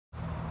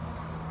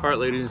Alright,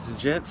 ladies and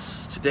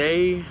gents,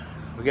 today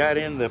we got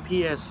in the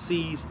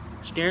PSC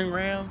steering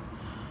ram.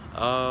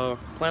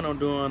 Plan on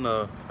doing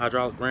a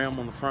hydraulic ram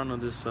on the front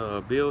of this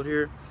build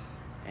here,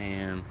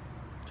 and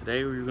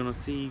today we're gonna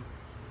see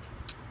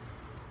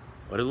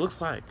what it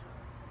looks like.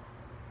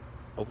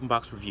 Open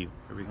box review.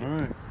 Here we go.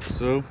 Alright,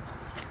 so here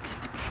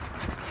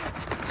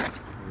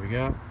we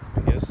got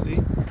PSC.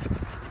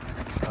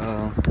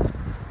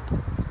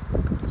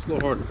 It's a little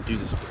hard to do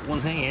this with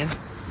one hand.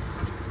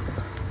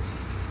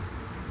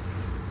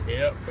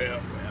 Yep,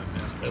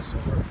 that's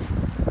hard.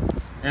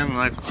 And the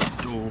knife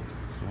dual,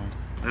 so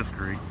that's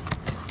great.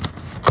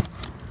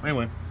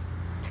 Anyway,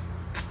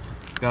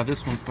 got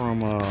this one from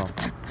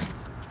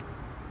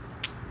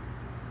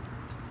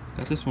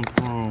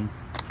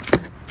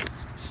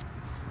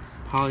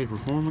Poly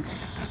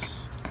Performance.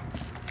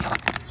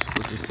 Let's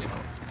put this out.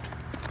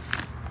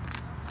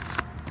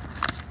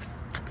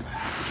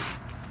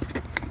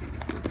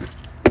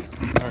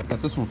 Alright,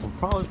 got this one from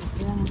Poly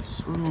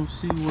Performance. We're gonna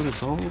see what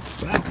it's all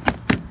about.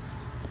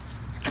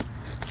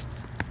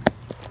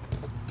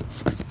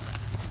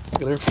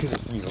 Look at everything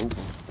this thing open.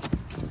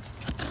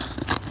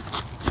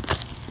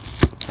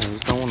 I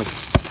just don't want to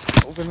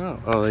open up.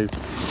 Oh, they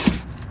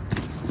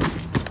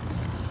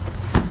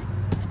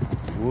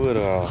would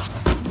have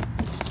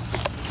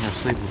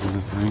staples in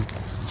this thing.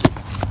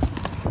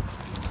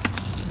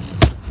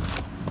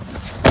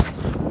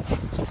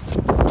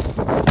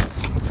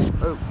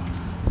 Oh,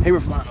 hey, we're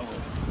flying over.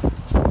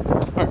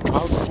 Alright,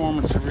 Power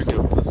Performance, here we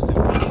go. Let's see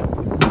what we got.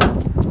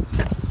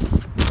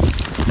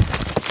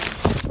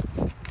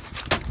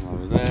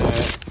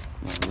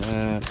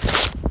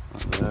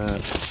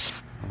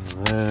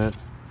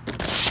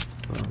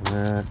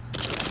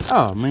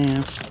 Oh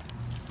man.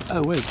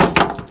 Oh wait.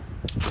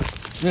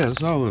 Yeah,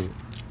 that's all of it.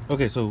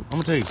 Okay, so I'm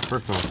gonna tell you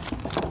first off,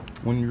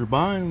 when you're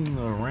buying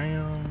the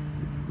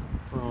RAM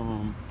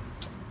from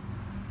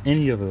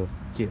any of the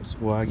kits,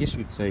 well, I guess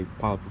you could say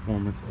Poly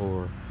Performance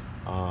or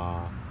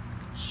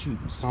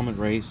Summit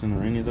Racing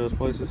or any of those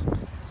places,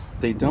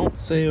 they don't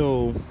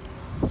sell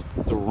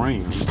the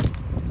RAM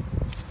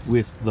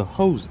with the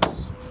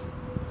hoses.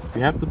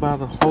 You have to buy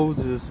the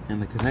hoses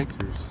and the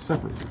connectors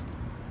separately.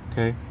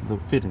 Okay, the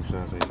fittings, should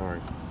I say?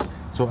 Sorry.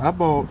 So I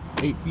bought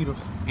 8 feet of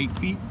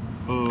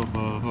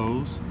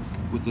hose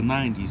with the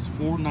 90s,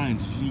 4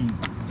 90s. You need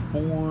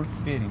 4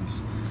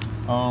 fittings.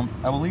 I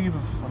believe,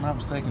 if I'm not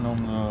mistaken,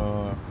 on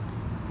the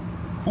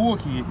full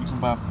kit you can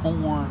buy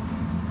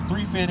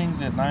 3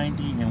 fittings at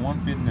 90 and 1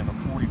 fitting at a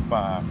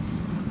 45.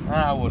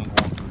 I wasn't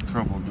going through the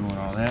trouble doing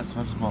all that, so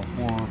I just bought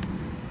 4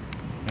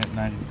 at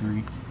 90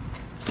 degree.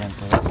 And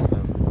so that's the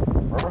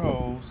rubber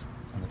hose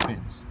and the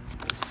fittings.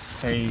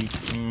 Paid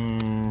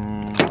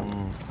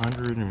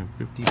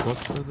 $150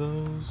 for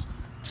those.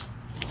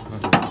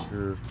 I'm not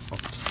sure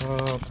off the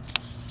top.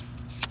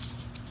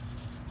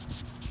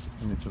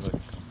 Let me see if I can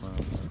find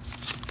that.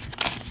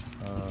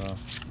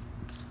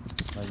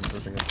 I can see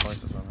if they got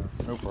prices on there.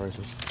 No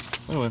prices.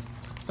 Anyway, I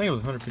think it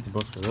was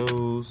 $150 for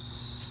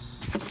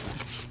those.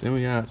 Then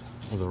we got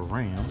the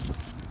RAM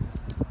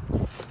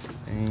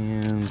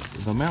and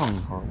the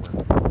mounting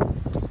hardware.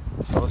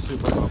 So let's see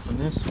if I can open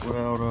this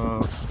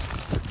without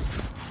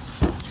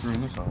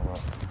screwing this all up.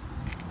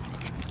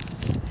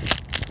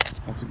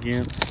 Once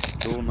again,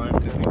 dual knife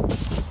cutting.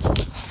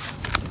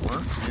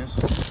 Work, yes.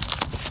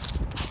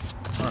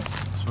 Alright,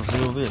 let's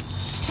reveal this.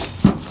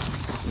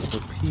 This is the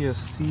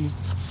PSC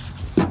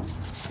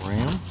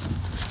RAM.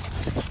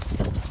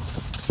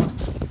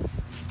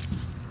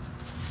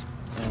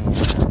 And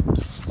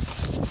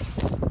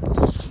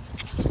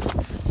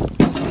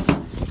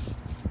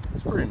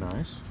it's pretty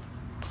nice.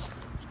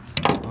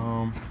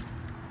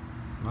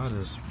 Not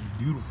as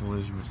beautiful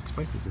as you would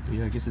expect it to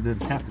be. I guess it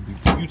doesn't have to be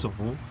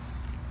beautiful,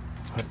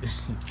 but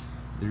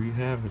there you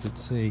have it.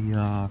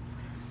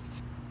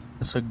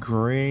 It's a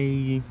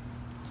gray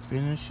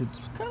finish. It's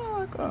kind of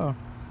like I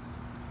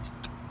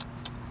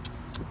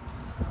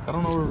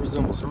don't know what it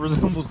resembles. It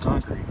resembles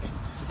concrete.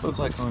 It looks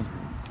like concrete.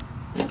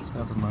 It's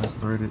got the nice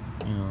threaded,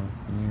 end.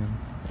 And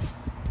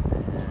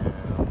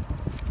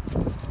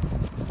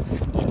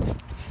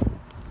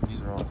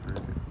these are all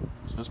threaded,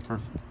 so it's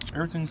perfect.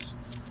 Everything's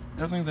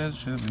as it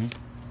should be.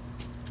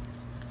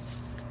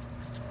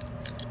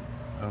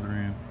 Other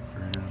end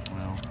threaded as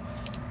well.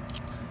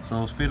 So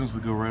those fittings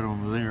would go right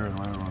over there and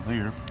right over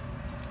there.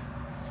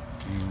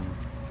 And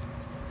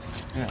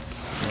yeah,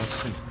 so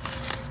let's see.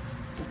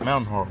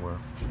 Mounting hardware.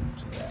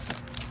 See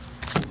that.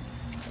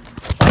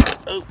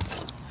 Oh.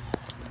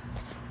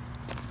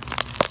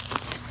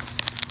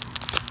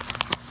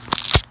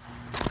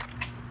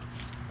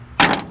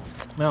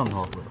 Mounting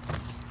hardware.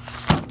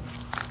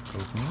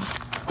 Open.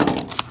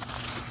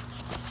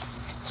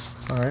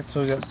 Alright,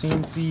 so we got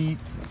CNC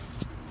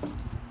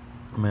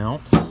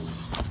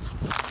mounts.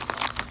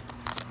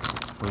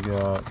 We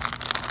got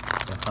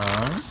the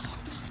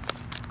Hines.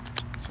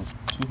 So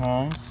 2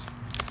 Hines.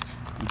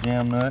 The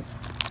jam nut.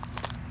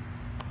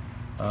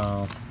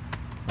 The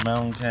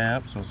mounting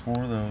tab, so it's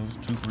 4 of those,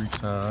 2 for each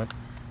side.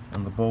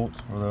 And the bolts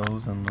for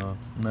those and the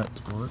nuts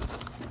for it.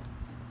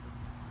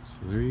 So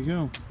there you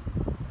go.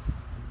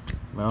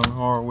 Mountain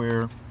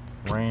Hardware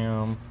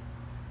RAM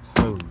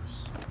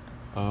hose.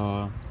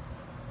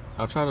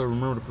 I'll try to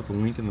remember to put the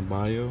link in the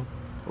bio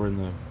or in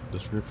the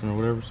description or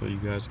whatever, so you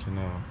guys can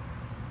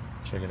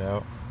check it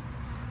out.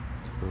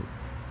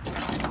 But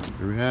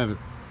here we have it.